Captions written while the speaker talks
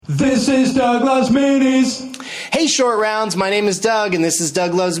This is Doug Loves Minis. Hey, Short Rounds, my name is Doug, and this is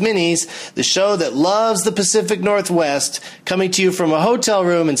Doug Loves Minis, the show that loves the Pacific Northwest, coming to you from a hotel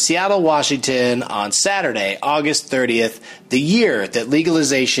room in Seattle, Washington on Saturday, August 30th, the year that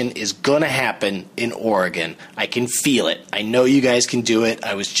legalization is going to happen in Oregon. I can feel it. I know you guys can do it.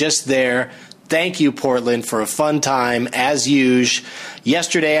 I was just there. Thank you, Portland, for a fun time, as usual.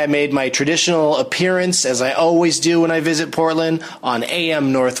 Yesterday, I made my traditional appearance, as I always do when I visit Portland, on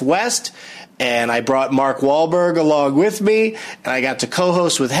AM Northwest, and I brought Mark Wahlberg along with me, and I got to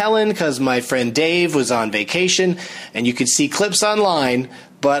co-host with Helen because my friend Dave was on vacation, and you can see clips online,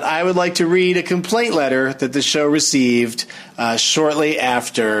 but I would like to read a complaint letter that the show received shortly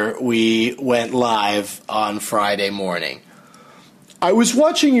after we went live on Friday morning. I was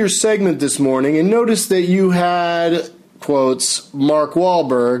watching your segment this morning and noticed that you had, quotes, Mark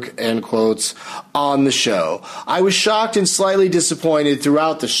Wahlberg, end quotes, on the show. I was shocked and slightly disappointed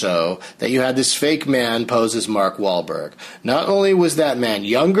throughout the show that you had this fake man pose as Mark Wahlberg. Not only was that man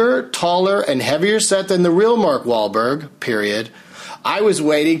younger, taller, and heavier set than the real Mark Wahlberg, period, I was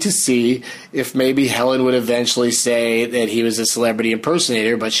waiting to see if maybe Helen would eventually say that he was a celebrity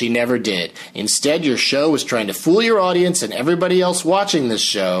impersonator, but she never did. Instead, your show was trying to fool your audience and everybody else watching this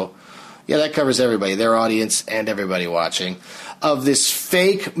show. Yeah, that covers everybody, their audience and everybody watching, of this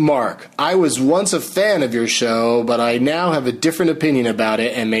fake Mark. I was once a fan of your show, but I now have a different opinion about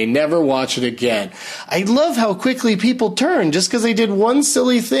it and may never watch it again. I love how quickly people turn just because they did one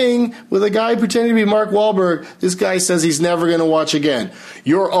silly thing with a guy pretending to be Mark Wahlberg. This guy says he's never going to watch again.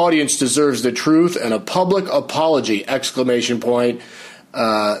 Your audience deserves the truth and a public apology, exclamation point,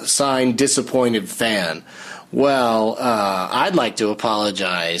 signed disappointed fan. Well, I'd like to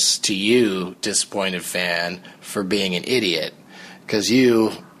apologize to you, disappointed fan, for being an idiot, because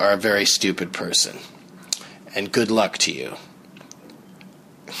you are a very stupid person. And good luck to you.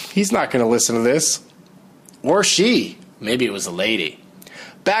 He's not going to listen to this. Or she. Maybe it was a lady.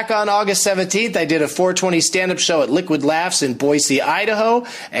 Back on August 17th, I did a 420 stand-up show at Liquid Laughs in Boise, Idaho,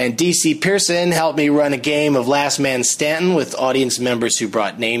 and DC Pearson helped me run a game of Last Man Stanton with audience members who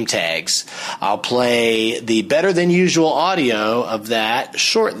brought name tags. I'll play the better-than-usual audio of that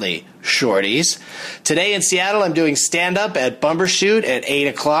shortly, shorties. Today in Seattle, I'm doing stand-up at Bumbershoot at 8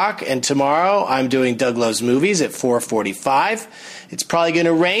 o'clock, and tomorrow I'm doing Doug Loves Movies at 4:45. It's probably going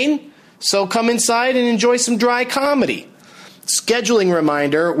to rain, so come inside and enjoy some dry comedy. Scheduling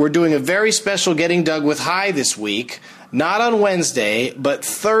reminder, we're doing a very special Getting Doug with High this week. Not on Wednesday, but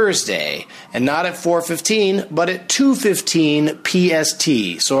Thursday. And not at 4:15, but at 2:15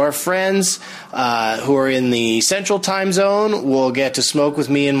 PST. So our friends who are in the Central Time Zone will get to smoke with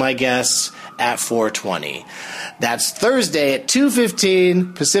me and my guests at 4:20. That's Thursday at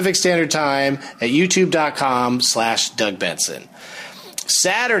 2:15 Pacific Standard Time at youtube.com/Doug Benson.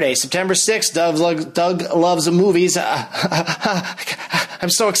 Saturday, September 6th, Doug Loves Movies. I'm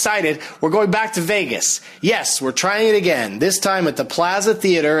so excited. We're going back to Vegas. Yes, we're trying it again, this time at the Plaza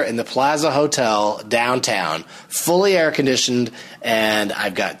Theater and the Plaza Hotel downtown. Fully air-conditioned, and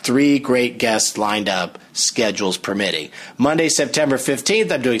I've got 3 great guests lined up, schedules permitting. Monday, September 15th,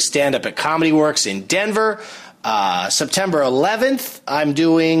 I'm doing stand-up at Comedy Works in Denver. September 11th, I'm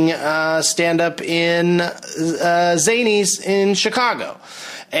doing stand-up in Zanies in Chicago.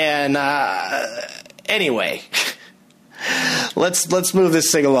 And anyway, let's move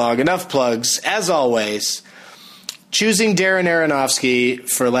this thing along. Enough plugs. As always, choosing Darren Aronofsky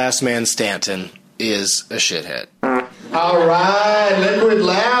for Last Man Stanton is a shithead. All right, Liquid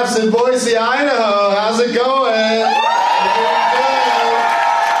Laughs in Boise, Idaho. How's it going?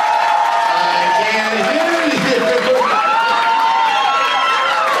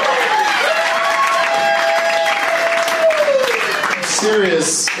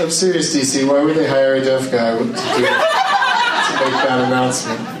 I'm serious, DC. Why would they hire a deaf guy to make that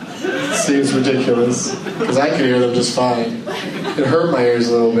announcement? It seems ridiculous. Because I could hear them just fine. It hurt my ears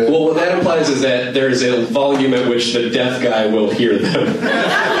a little bit. Well, what that implies is that there is a volume at which the deaf guy will hear them.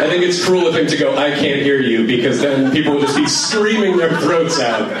 I think it's cruel of him to go, I can't hear you, because then people will just be screaming their throats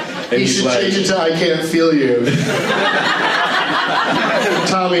out. And he should change it to I can't feel you.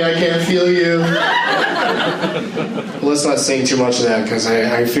 Tommy, I can't feel you. Well, let's not sing too much of that, because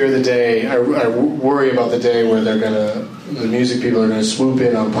I fear the day, I worry about the day where the music people are going to swoop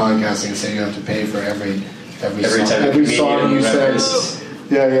in on podcasting and say you have to pay for every song you sang.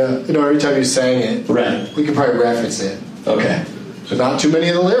 Yeah. Every time you sang it. Right. We could probably reference it. Okay. But not too many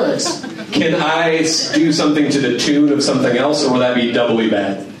of the lyrics. Can I do something to the tune of something else, or will that be doubly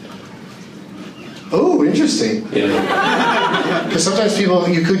bad? Oh, interesting. Yeah. Because sometimes people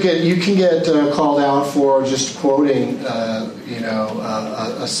you can get called out for just quoting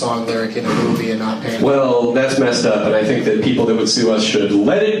a song lyric in a movie and not paying. Well, that's messed up, and I think that people that would sue us should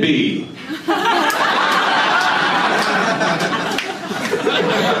let it be.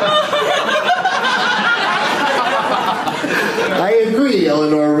 I agree,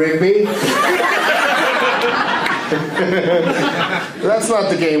 Eleanor Rigby. That's not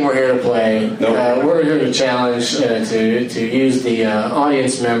the game we're here to play. Nope. We're here to challenge to use the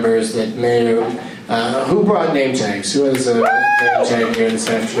audience members that who brought name tags. Who has a name tag here this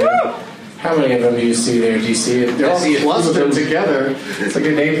afternoon? How many of them do you see there? Do you see it? They're all clustered together. It's like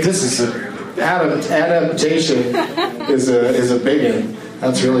a name. This is adaptation is a big one.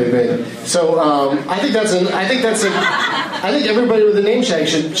 That's really big. So I think everybody with a name tag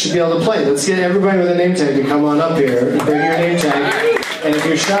should be able to play. Let's get everybody with a name tag to come on up here. Bring your name tag. And if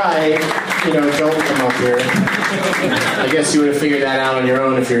you're shy, don't come up here. I guess you would have figured that out on your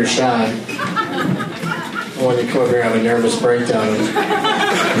own if you're shy. When you come up here and have a nervous breakdown and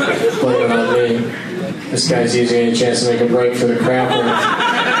blame it on me. This guy's using any chance to make a break for the crapper.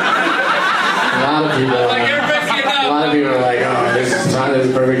 A lot of people are like, oh, this is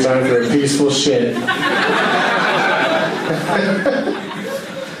the perfect time for a peaceful shit.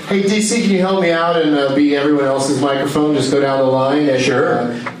 Hey, DC, can you help me out and be everyone else's microphone? Just go down the line. And,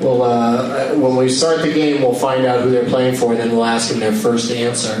 sure. When we start the game, we'll find out who they're playing for, and then we'll ask them their first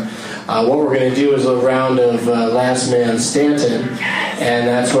answer. What we're going to do is a round of Last Man Stanton, and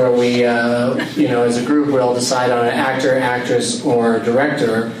that's where we, as a group, we'll decide on an actor, actress, or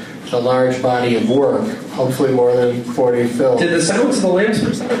director with a large body of work, hopefully more than 40 films. Did the Silence of the Lambs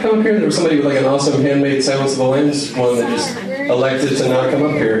person ever come up here? There was somebody with like an awesome handmade Silence of the Lambs one that just elected to not come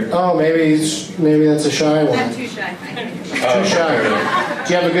up here. Oh, maybe that's a shy one. I'm too shy. Too shy.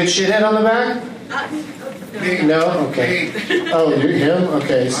 Do you have a good shithead on the back? No? Okay. Oh, you're him?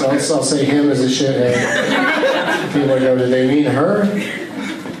 Okay, so I'll say him as a shithead. People go, do they mean her?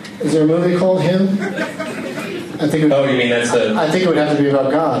 Is there a movie called Him? I think. Oh, you mean that's the? I think it would have to be about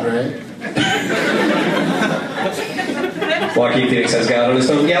God, right? Joaquin Phoenix has God on his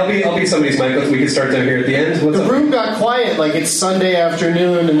phone. Yeah, I'll be somebody's mic. We can start down here at the end. What's the room got quiet like it's Sunday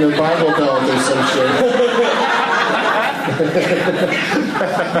afternoon in the Bible Belt or some shit.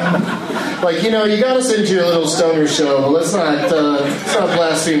 Like, you got us into your little stoner show, but let's not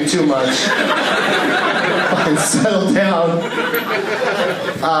blaspheme too much. Fucking settle down.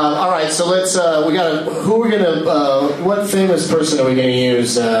 All right, so let's. What famous person are we gonna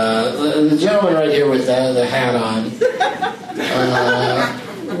use? The gentleman right here with the hat on.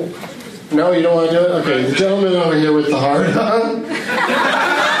 No, you don't want to do it? Okay, the gentleman over here with the heart on.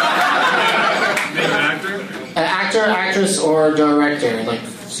 An actor, actress, or director, like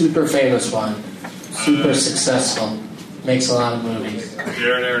super famous one, super successful, makes a lot of movies.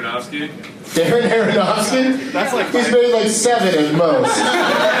 Darren Aronofsky? Darren Aronofsky? He's made like 7 at most.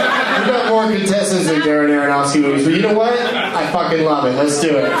 We've got more contestants than Darren Aronofsky movies, but you know what? I fucking love it. Let's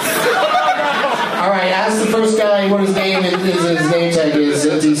do it. All right, ask the first guy what his name is. His name tag is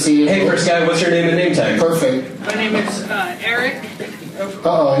DC. Hey, first guy, what's your name and name tag? Perfect. My name is Eric.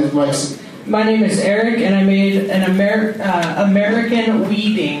 His mic's. My name is Eric, and I made an American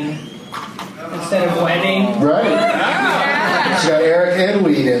weeding instead of wedding. Right. You got Eric and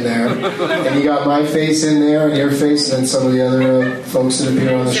Weed in there, and you got my face in there, and your face, and then some of the other folks that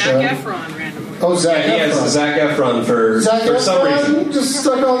appear on the show. Zac Efron randomly. Oh, Zac Efron. Yes, Zac Efron for some reason. Just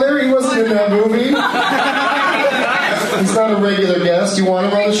stuck on there. He wasn't in that movie. He's not a regular guest. You want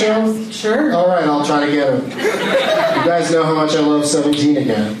him on the show? Sure. All right, I'll try to get him. You guys know how much I love 17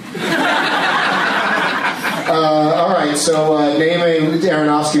 again. All right, so name a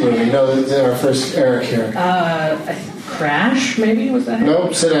Aronofsky movie. No, our first Eric here. Crash, maybe? Was that?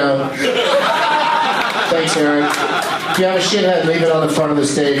 Nope, sit down. Thanks, Eric. If you have a shithead, leave it on the front of the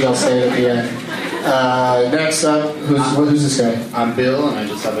stage. I'll say it at the end. Next up, who's this guy? I'm Bill, and I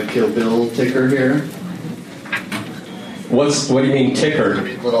just have a Kill Bill ticker here. What do you mean ticker?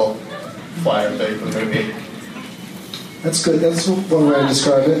 Little flyer thing for the movie. That's good. That's one way to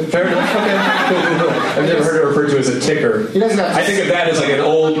describe it. Fair enough. Okay. I've never heard it referred to as a ticker. He doesn't have to. I think of that as like an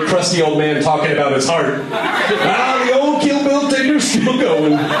old, crusty old man talking about his heart. The old Kill Bill ticker's still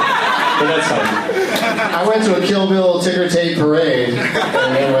going. But that's fine. I went to a Kill Bill ticker tape parade,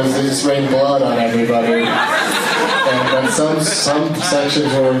 and it just rained blood on everybody. And some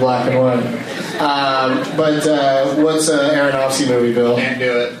sections were in black and white. But what's an Aronofsky movie, Bill? Can't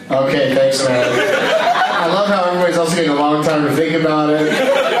do it. Okay, thanks, man. I love how everybody's also getting a long time to think about it.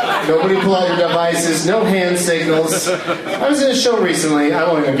 Nobody pull out your devices. No hand signals. I was in a show recently. I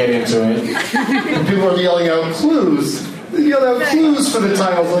won't even get into it. And people were yelling out clues. They yelled out clues for the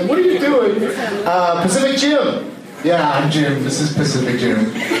title. I was like, what are you doing? Pacific Jim. Yeah, I'm Jim. This is Pacific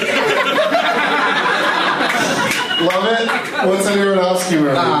Jim. Love it. What's an Aronofsky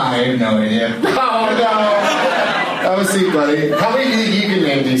movie? I have no idea. Oh no. Have a seat, buddy. How many do you think you can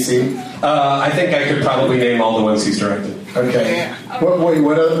name, DC? I think I could probably name all the ones he's directed. Okay.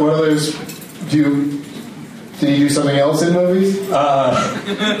 What others do you... Did he do something else in movies?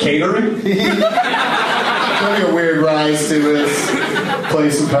 Catering? Having a weird rise to his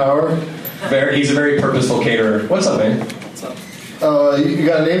place of power. He's a very purposeful caterer. What's up, man? What's up? You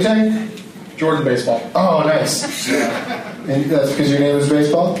got a name tag? Jordan Baseball. Oh, nice. And that's because your name is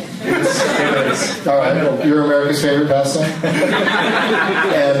baseball? It is. All right. You're America's favorite pastime?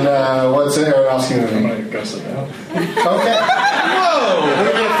 And what's an Aronofsky movie? I'm going to go sit down. Okay. Whoa! We're going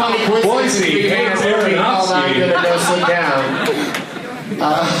to get a funny quiz. Boise hates Aronofsky. I'm going to go sit down.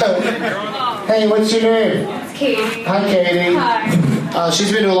 Hey, what's your name? It's Katie. Hi, Katie. Hi.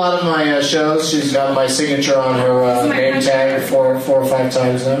 She's been to a lot of my shows. She's got my signature on her name tag 4 or 5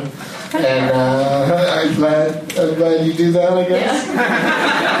 times now. And I'm glad you do that, I guess.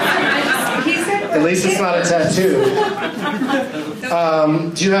 Yeah. He said At least it's not a tattoo.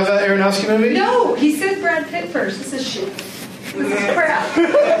 Do you have an Aronofsky movie? no, he said Brad Pitt first. This is shit. This is crap.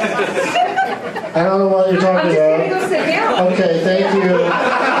 I don't know what you're I'm talking just gonna about. go sit down. Okay, thank you.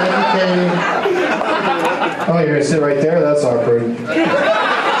 Thank you, Katie. Oh, you're gonna sit right there? That's awkward.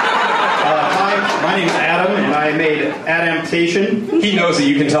 Hi, my name's Adam, and I made Adaptation. He knows it.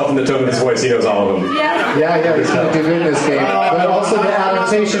 You can tell from the tone of his voice. He knows all of them. Yeah. Yeah, he's gonna do good in this game. But also the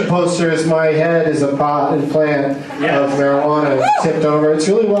adaptation poster is my head is a pot and plant of marijuana tipped over. It's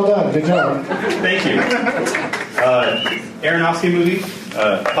really well done. Good job. Thank you. Aronofsky movie,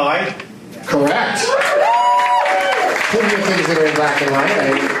 Pi. Correct. Plenty of things that are in black and white.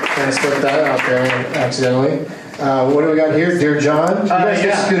 I kind of slipped that out there accidentally. What do we got here? Dear John? You guys yeah.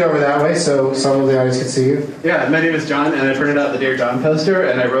 just scoot over that way so some of the audience can see you. Yeah, my name is John, and I printed out the Dear John poster,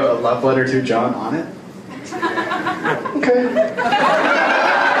 and I wrote a love letter to John on it. Okay.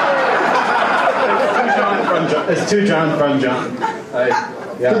 It's to John from John.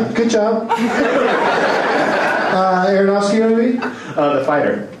 Yeah. Good job. Aronofsky movie? The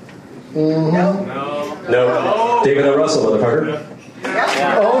Fighter. Mm-hmm. No. David O. Russell, motherfucker.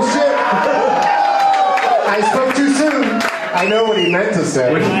 Oh, shit. I spoke too soon. I know what he meant to say.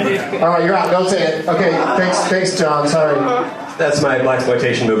 All right, you're out. Don't say it. Okay, thanks, John. Sorry. That's my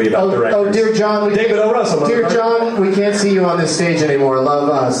blaxploitation movie about directors. Oh, dear John. David O. Russell. Dear John, we can't see you on this stage anymore. Love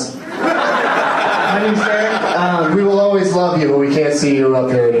us. My name's Derek. We will always love you, but we can't see you up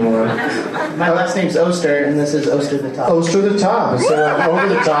here anymore. My last name's Oster, and this is Oster the Top. Oster the Top instead of over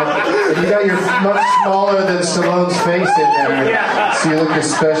the top. And you got your much smaller than Stallone's face in there, so you look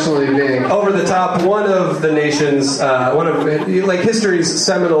especially big. Over the Top, one of the nation's, history's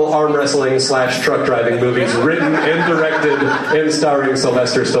seminal arm wrestling / truck driving movies, written and directed and starring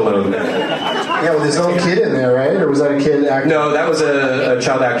Sylvester Stallone. Yeah, with his own kid in there, right? Or was that a kid actor? No, that was a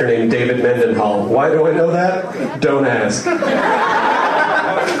child actor named David Mendenhall. Why do I know that? Don't ask.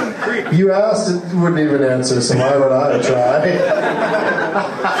 You asked, it wouldn't even answer, so why would I try?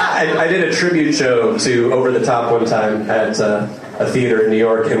 I did a tribute show to Over the Top one time at a theater in New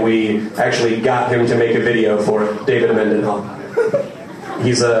York, and we actually got him to make a video for it, David Mendenhall.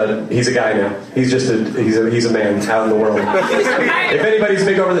 He's a guy now. He's a man out in the world. If anybody's a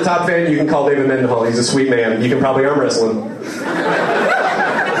big Over the Top fan, you can call David Mendenhall. He's a sweet man. You can probably arm wrestle him.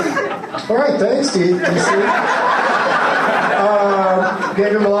 All right, thanks, DC.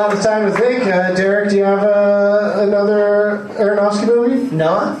 Gave him a lot of time to think. Derek, do you have another Aronofsky movie?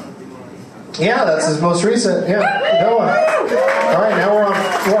 Noah? Yeah, that's his most recent. Yeah, Noah. All right, now we're on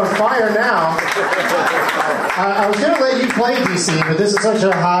fire now. I was going to let you play DC, but this is such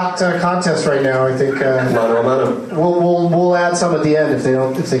a hot contest right now. I think we'll add some at the end if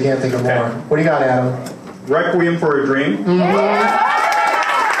they can't think of more. What do you got, Adam? Requiem for a Dream. Mm-hmm.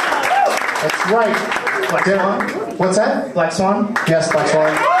 That's right. Black Swan? What's that? Black Swan? Yes, Black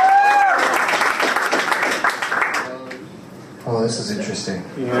Swan. Oh, this is interesting.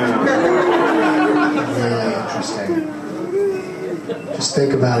 Really interesting. Just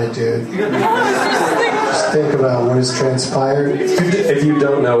think about it, dude. Just think about what has transpired. If you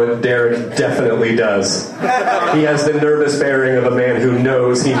don't know it, Derek definitely does. He has the nervous bearing of a man who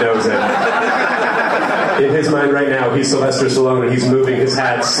knows he knows it. In his mind right now, he's Sylvester Stallone and he's moving his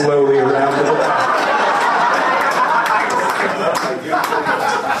hat slowly around the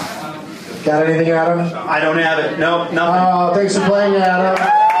Got anything, Adam? I don't have it. No, nothing. Oh, thanks for playing, Adam.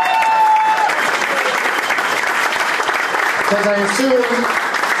 Because I assume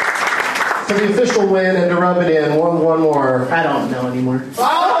for the official win and to rub it in, one more. I don't know anymore.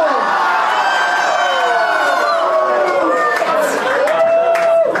 Oh!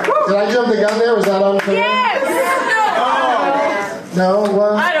 Did I jump the gun there? Was that unfair? Yes! No,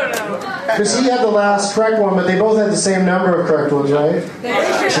 what? I don't know. Because he had the last correct one, but they both had the same number of correct ones, right?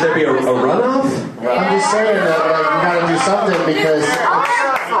 Should there be a runoff? I'm just saying that like, we got to do something because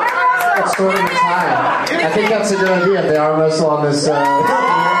it's sort of the time. I think that's a good idea. They arm wrestle on this.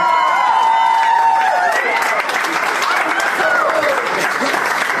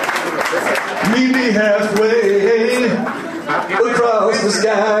 Meet me halfway across the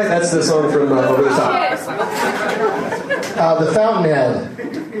sky. That's the song from Over the Top. The Fountainhead.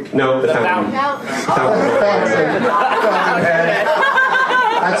 No, the Fountain. Fountainhead.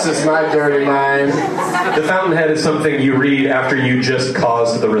 That's just my dirty mind. The Fountainhead is something you read after you just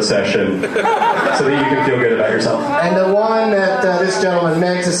caused the recession, so that you can feel good about yourself. And the one that this gentleman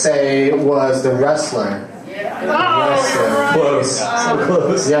meant to say was The Wrestler. Close. So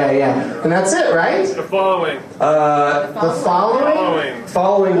close. Yeah. And that's it, right? The following. The Following?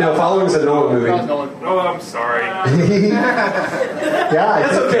 Following's a Nolan movie. Oh, I'm sorry. Yeah.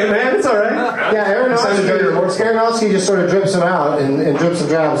 It's okay, man. It's all right. Yeah, Aronofsky just sort of drips them out in drips and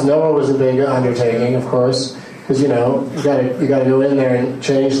drabs. Noah was a big undertaking, of course, because you got to go in there and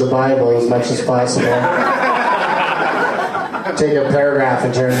change the Bible as much as possible. Take a paragraph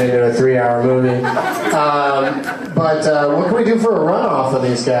and turn it into a 3-hour movie. But what can we do for a runoff of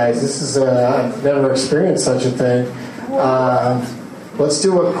these guys? This is I've never experienced such a thing. Let's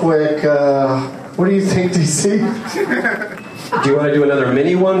do a quick. What do you think, DC? Do you want to do another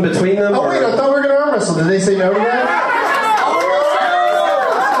mini one between them? Oh wait, I thought we were going to arm wrestle. Did they say no to that?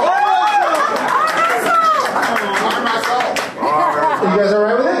 You guys all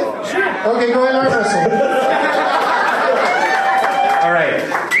right with it? Okay, go ahead and arm wrestle. All right.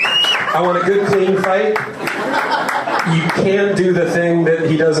 I want a good, clean fight. You can't do the thing that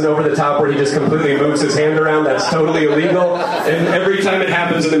he does in Over the Top where he just completely moves his hand around. That's totally illegal. And every time it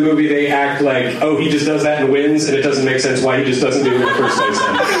happens in the movie, they act like, oh, he just does that and wins, and it doesn't make sense why he just doesn't do it in the first place.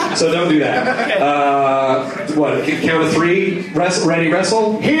 So don't do that. Count of 3? Ready,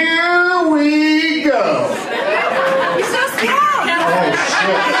 wrestle? Here we go. You're so strong. Oh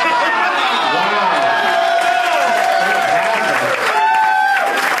shit.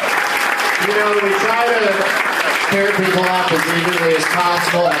 We try to pair people up as evenly as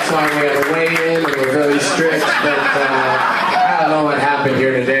possible. That's why we have a weigh-in and we're very strict. But I don't know what happened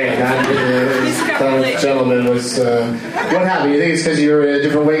here today. That gentleman was. What happened? You think it's because you were in a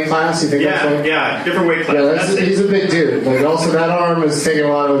different weight class? You think that's why? Yeah, different weight class. Yeah, he's a big dude. Like also, that arm is taking a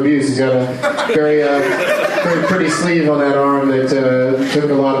lot of abuse. He's got a very pretty sleeve on that arm that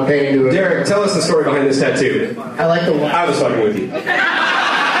took a lot of pain to it. Derek, tell us the story behind this tattoo. I like the one. I was fucking with you.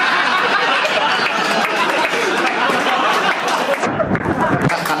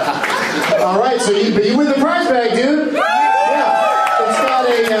 All right, so you win the prize bag, dude. Yeah, it's got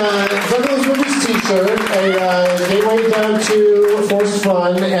a Douglas Movies T-shirt, a gateway down to Forced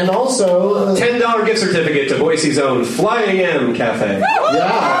Fun, and also $10 gift certificate to Boise's own Flying M Cafe.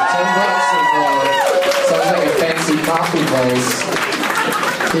 Yeah, $10. Sounds like a fancy coffee place.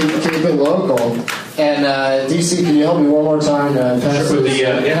 Keep it local. And DC, can you help me one more time? Pass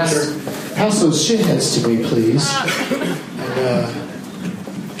those shitheads to me, please. And,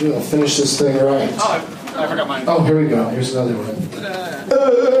 I'll finish this thing right. Oh, I forgot mine. Oh, here we go. Here's another one.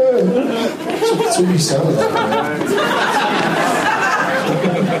 That's what you sounded like, man.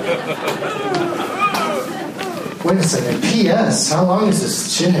 Wait a second. P.S. How long is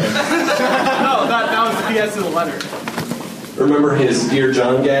this shit? No, that was the PS of the letter. Remember his Dear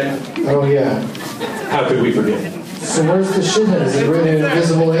John gag? Oh, yeah. How could we forget? So where's the shithead? Is it written in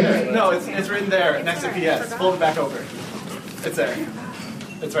invisible ink? No, it's written there next to PS. Fold it back over. It's there.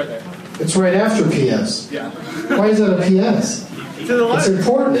 It's right there. It's right after P.S. Yeah. Why is that a P.S.? To the It's left.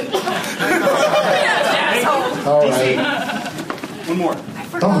 important. All right. One more.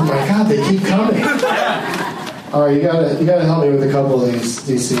 Oh my God, they keep coming. All right, you gotta help me with a couple of these,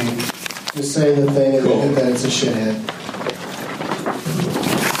 DC. Just say the thing and that it's a shithead.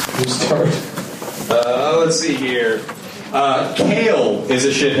 You start. Let's see here. Kale is a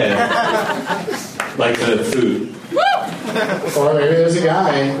shithead. Like the food. Or maybe there's a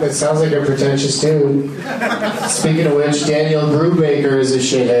guy that sounds like a pretentious dude. Speaking of which, Daniel Brubaker is a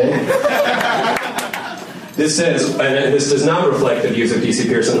shithead. This says, and this does not reflect the views of DC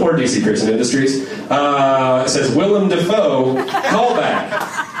Pearson or DC Pearson Industries. It says Willem Dafoe,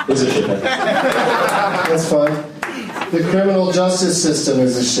 callback, is a shithead. That's fun. The criminal justice system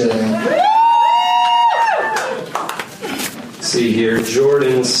is a shithead. see here.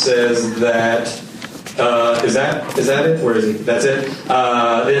 Jordan says that. Is that it? Where is he? That's it.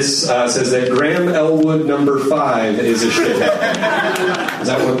 This says that Graham Elwood number 5 is a shithead. Is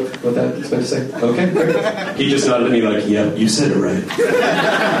that what that's meant to say? Okay, great. He just nodded at me like, "Yep, you said it right."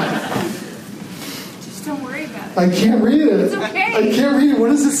 Just don't worry about it. I can't read it. It's okay. I can't read it. What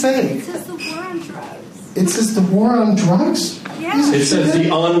does it say? It says the war on drugs. It says the war on drugs? Yeah. It says the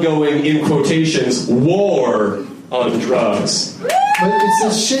ongoing, in quotations, war on drugs. But it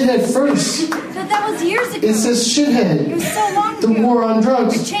says shithead first. But that was years ago. It says It shithead. was so long ago. The war on I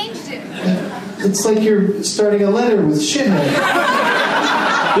drugs. changed it. It's like you're starting a letter with shithead.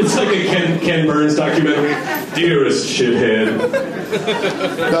 It's like a Ken Burns documentary. Dearest shithead.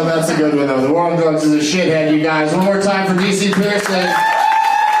 No, that's a good one, though. The war on drugs is a shithead, you guys. One more time for DC Pearson.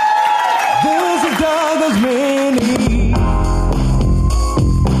 This is Douglas Mini.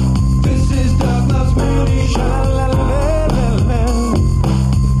 This is Douglas Mini. Sha-la-la-la-la-la.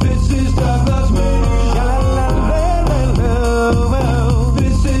 This is Douglas Mini. Sha-la-la-la-la-la.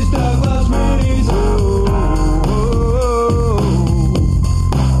 This is Douglas Mini.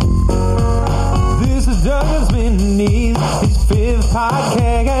 This is Douglas Mini. His 5th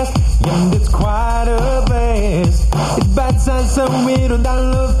podcast, and it's quite a blast. It's bite-sized, so we don't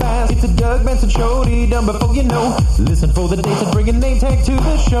download fast. It's a Doug Benson show, done before you know. Listen for the dates and bring a name tag to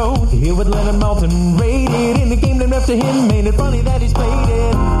the show. Here with Leonard Maltin rated in the game named after him. Made it funny that he's played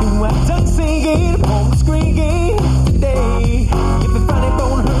it. White Duck singing, home screaming today. If the funny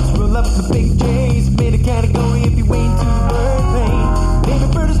bone hurts, roll up the big J's. Made a category if you ain't too bird pain.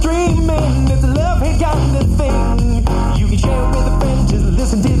 David Bird is dreaming, it's a love-hate kind of thing. You can share it with a friend, just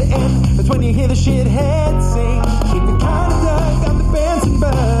listen to the end. That's when you hear the shithead sing. Keep the kind of Doug, I'm the Benson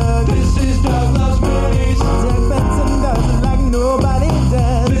bug. This is Doug Loves Minis. Doug Benson does it like nobody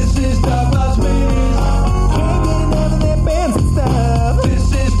does. This is Doug Loves Minis. Can't get enough of that Benson stuff.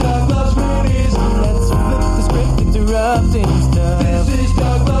 This is Doug Loves Minis. Let's flip the script, interrupting stuff. This is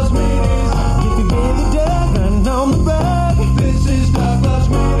Doug Loves Minis. If you really Doug, run on the rug. This is Doug Loves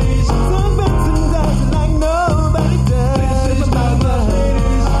Minis. Doug Benson does it like nobody does. This is Doug Loves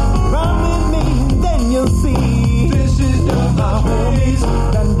Minis. Run with me, then you'll see. This is Doug Loves Minis.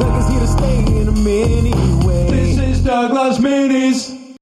 That Doug is here to stay in a mini way. This is Doug Loves Minis.